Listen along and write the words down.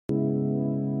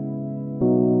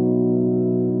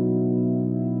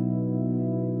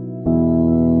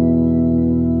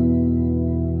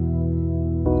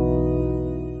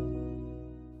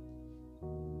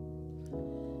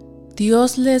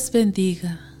Dios les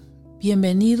bendiga.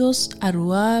 Bienvenidos a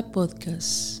Ruah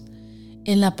Podcast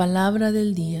en la palabra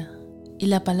del día. Y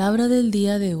la palabra del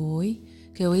día de hoy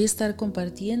que voy a estar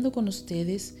compartiendo con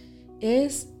ustedes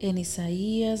es en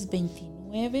Isaías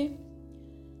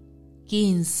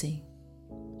 29:15.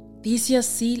 Dice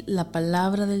así la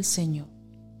palabra del Señor.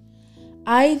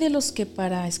 Ay de los que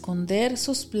para esconder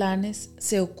sus planes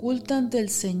se ocultan del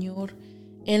Señor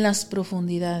en las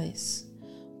profundidades.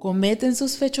 Cometen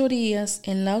sus fechorías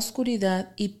en la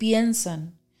oscuridad y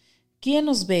piensan, ¿quién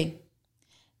nos ve?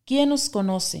 ¿Quién nos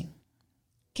conoce?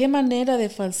 ¿Qué manera de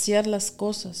falsear las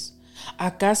cosas?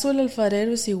 ¿Acaso el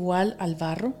alfarero es igual al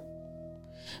barro?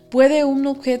 ¿Puede un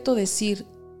objeto decir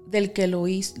del que lo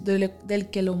hizo, del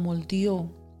que lo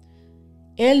moldeó,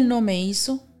 él no me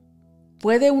hizo?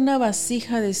 ¿Puede una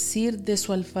vasija decir de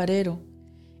su alfarero,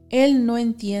 él no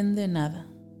entiende nada?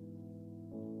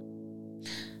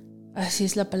 Así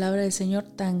es la palabra del Señor,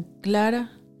 tan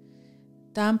clara,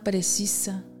 tan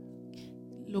precisa.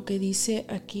 Lo que dice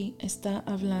aquí está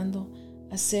hablando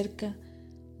acerca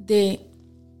de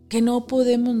que no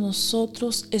podemos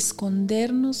nosotros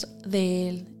escondernos de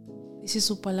Él. Dice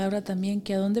su palabra también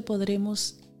que a dónde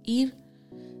podremos ir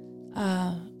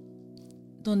a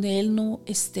donde Él no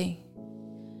esté.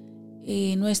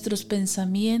 Nuestros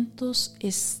pensamientos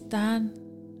están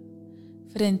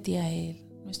frente a Él.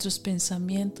 Nuestros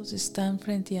pensamientos están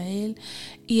frente a Él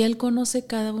y Él conoce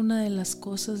cada una de las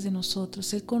cosas de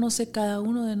nosotros. Él conoce cada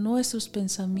uno de nuestros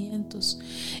pensamientos.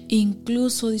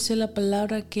 Incluso dice la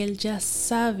palabra que Él ya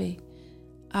sabe,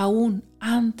 aún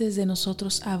antes de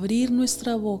nosotros abrir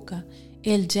nuestra boca,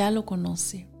 Él ya lo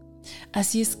conoce.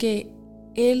 Así es que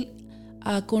Él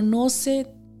conoce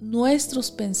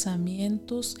nuestros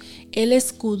pensamientos. Él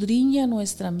escudriña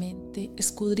nuestra mente,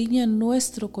 escudriña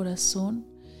nuestro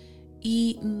corazón.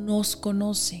 Y nos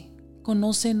conoce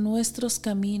nuestros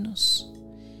caminos.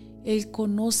 Él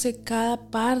conoce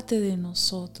cada parte de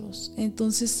nosotros.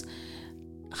 Entonces,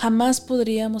 jamás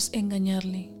podríamos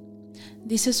engañarle.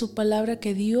 Dice su palabra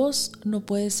que Dios no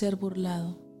puede ser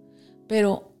burlado.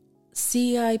 Pero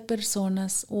sí hay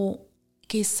personas, o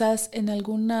quizás en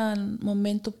algún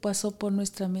momento pasó por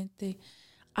nuestra mente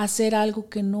hacer algo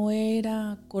que no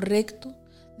era correcto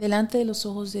delante de los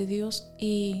ojos de Dios,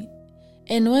 y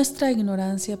en nuestra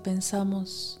ignorancia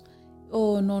pensamos,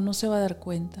 no se va a dar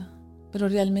cuenta, pero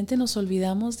realmente nos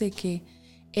olvidamos de que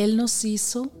Él nos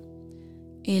hizo,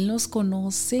 Él nos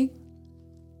conoce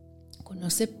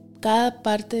cada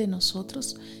parte de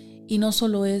nosotros, y no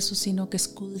solo eso, sino que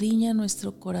escudriña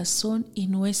nuestro corazón y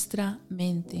nuestra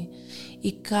mente.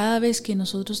 Y cada vez que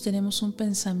nosotros tenemos un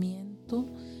pensamiento,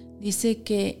 dice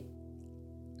que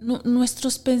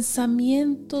nuestros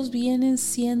pensamientos vienen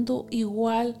siendo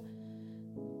igual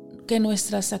que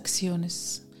nuestras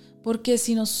acciones, porque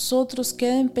si nosotros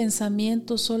queda en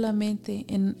pensamiento solamente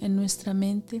en nuestra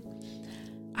mente,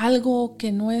 algo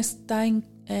que no está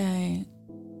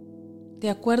de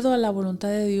acuerdo a la voluntad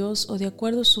de Dios o de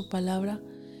acuerdo a su palabra,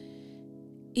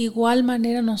 igual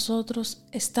manera nosotros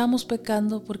estamos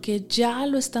pecando porque ya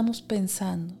lo estamos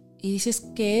pensando, y dices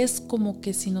que es como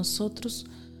que si nosotros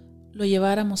lo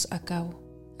lleváramos a cabo.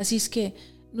 Así es que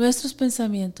nuestros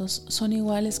pensamientos son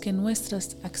iguales que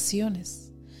nuestras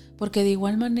acciones, porque de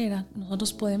igual manera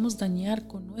nosotros podemos dañar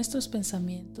con nuestros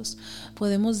pensamientos,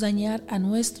 podemos dañar a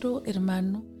nuestro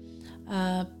hermano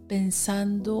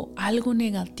pensando algo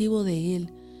negativo de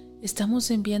él. Estamos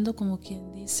enviando, como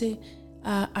quien dice,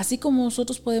 así como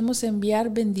nosotros podemos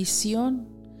enviar bendición,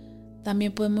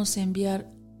 también podemos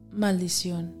enviar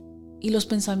maldición, y los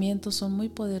pensamientos son muy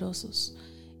poderosos.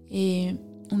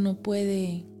 Uno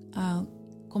puede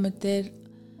cometer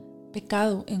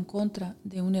pecado en contra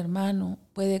de un hermano,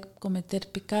 puede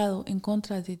cometer pecado en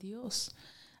contra de Dios.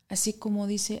 Así como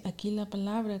dice aquí la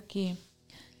palabra, que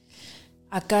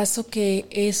 ¿acaso que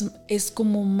es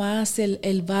como más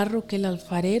el barro que el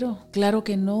alfarero? Claro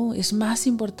que no, es más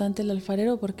importante el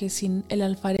alfarero, porque si el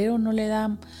alfarero no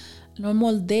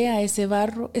moldea ese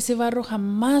barro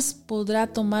jamás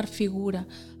podrá tomar figura,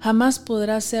 jamás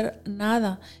podrá hacer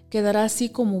nada, quedará así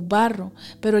como barro.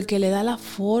 Pero el que le da la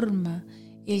forma,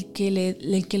 el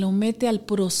que lo mete al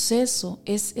proceso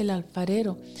es el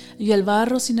alfarero, y el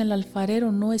barro sin el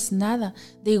alfarero no es nada.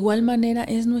 De igual manera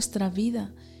es nuestra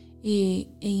vida,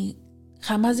 y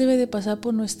jamás debe de pasar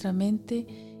por nuestra mente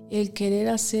el querer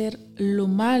hacer lo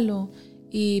malo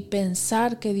y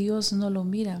pensar que Dios no lo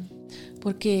mira,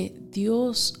 porque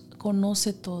Dios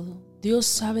conoce todo, Dios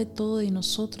sabe todo de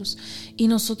nosotros, y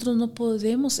nosotros no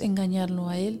podemos engañarlo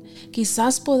a Él.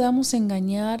 Quizás podamos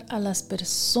engañar a las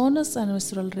personas a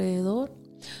nuestro alrededor,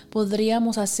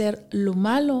 podríamos hacer lo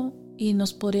malo y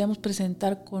nos podríamos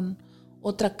presentar con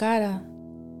otra cara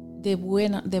de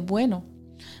bueno,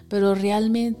 pero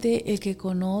realmente el que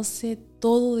conoce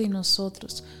todo de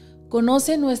nosotros,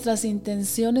 conoce nuestras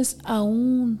intenciones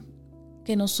aún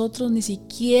que nosotros ni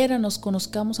siquiera nos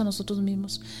conozcamos a nosotros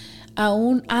mismos,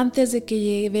 aún antes de que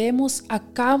llevemos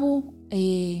a cabo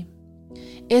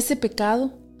ese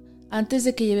pecado, antes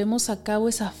de que llevemos a cabo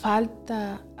esa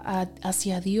falta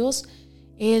hacia Dios,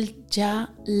 Él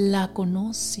ya la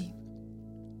conoce.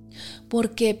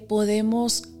 Porque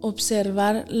podemos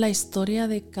observar la historia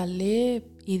de Caleb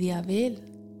y de Abel,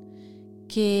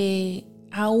 que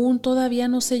aún todavía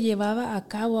no se llevaba a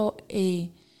cabo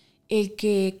el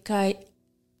que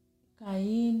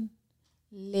Caín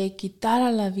le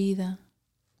quitara la vida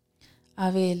a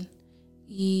Abel.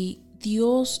 Y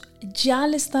Dios ya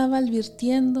le estaba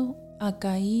advirtiendo a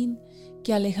Caín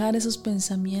que alejara esos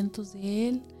pensamientos de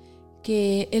él,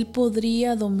 que él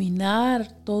podría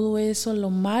dominar todo eso, lo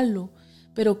malo,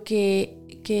 pero que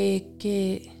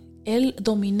él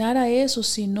dominara eso,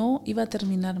 si no iba a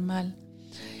terminar mal.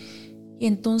 Y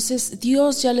entonces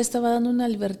Dios ya le estaba dando una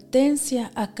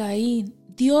advertencia a Caín.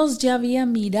 Dios ya había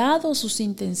mirado sus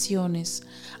intenciones,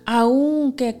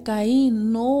 aunque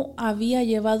Caín no había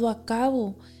llevado a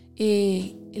cabo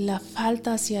la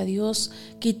falta hacia Dios,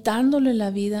 quitándole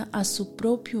la vida a su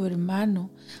propio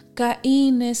hermano.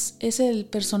 Caín es el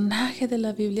personaje de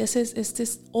la Biblia, este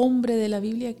hombre de la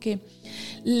Biblia que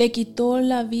le quitó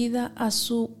la vida a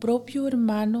su propio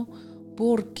hermano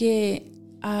porque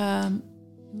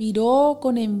miró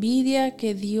con envidia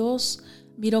que Dios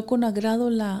miró con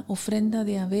agrado la ofrenda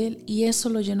de Abel, y eso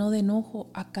lo llenó de enojo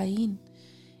a Caín.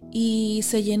 Y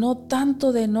se llenó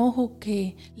tanto de enojo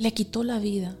que le quitó la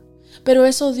vida. Pero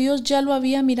eso Dios ya lo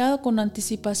había mirado con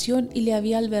anticipación y le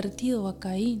había advertido a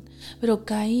Caín. Pero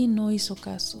Caín no hizo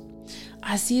caso.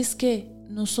 Así es que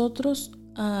nosotros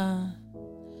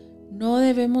no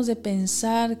debemos de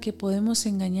pensar que podemos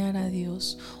engañar a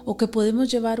Dios o que podemos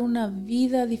llevar una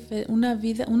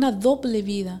doble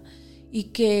vida, y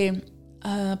que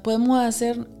podemos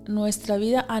hacer nuestra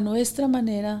vida a nuestra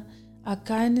manera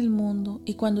acá en el mundo,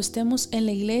 y cuando estemos en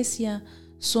la iglesia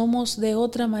somos de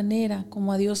otra manera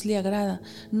como a Dios le agrada.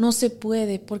 No se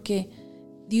puede, porque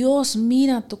Dios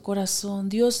mira tu corazón,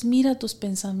 Dios mira tus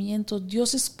pensamientos,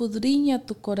 Dios escudriña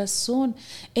tu corazón.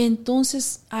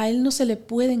 Entonces a Él no se le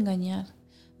puede engañar.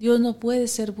 Dios no puede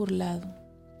ser burlado.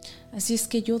 Así es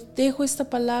que yo dejo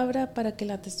esta palabra para que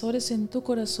la atesores en tu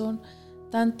corazón,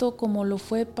 tanto como lo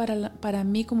fue para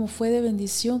mí, como fue de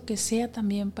bendición, que sea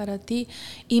también para ti.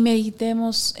 Y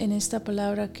meditemos en esta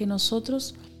palabra, que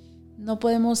nosotros no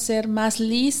podemos ser más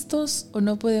listos o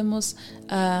no podemos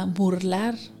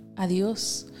burlar a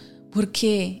Dios,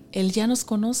 porque Él ya nos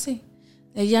conoce.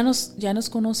 Él ya nos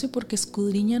conoce porque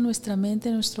escudriña nuestra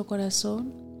mente, nuestro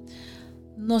corazón.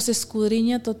 Nos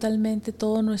escudriña totalmente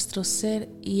todo nuestro ser,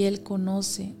 y Él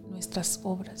conoce nuestras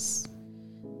obras.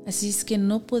 Así es que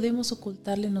no podemos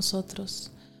ocultarle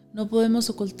nosotros, no podemos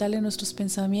ocultarle nuestros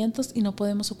pensamientos y no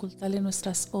podemos ocultarle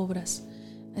nuestras obras.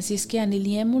 Así es que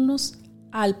alineémonos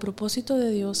al propósito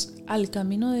de Dios, al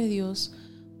camino de Dios,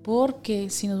 porque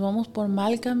si nos vamos por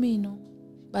mal camino,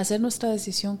 va a ser nuestra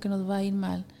decisión que nos va a ir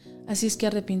mal. Así es que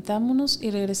arrepintámonos y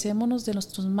regresémonos de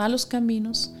nuestros malos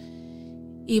caminos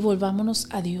y volvámonos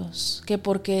a Dios, que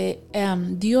porque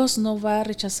Dios no va a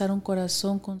rechazar un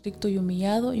corazón contrito y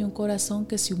humillado, y un corazón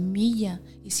que se humilla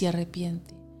y se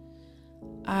arrepiente.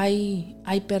 Hay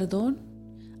perdón,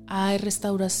 hay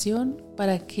restauración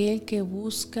para aquel que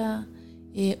busca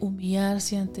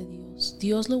humillarse ante Dios.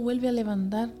 Dios lo vuelve a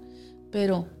levantar,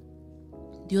 pero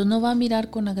Dios no va a mirar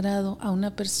con agrado a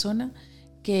una persona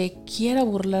que quiera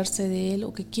burlarse de Él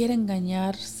o que quiera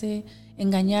engañar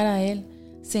a Él.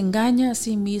 Se engaña a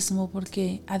sí mismo,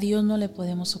 porque a Dios no le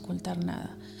podemos ocultar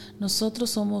nada. Nosotros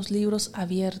somos libros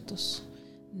abiertos.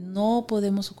 No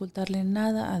podemos ocultarle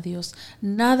nada a Dios.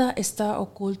 Nada está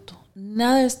oculto.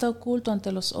 Nada está oculto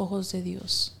ante los ojos de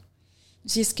Dios.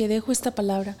 Si es que dejo esta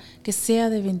palabra, que sea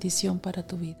de bendición para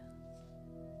tu vida.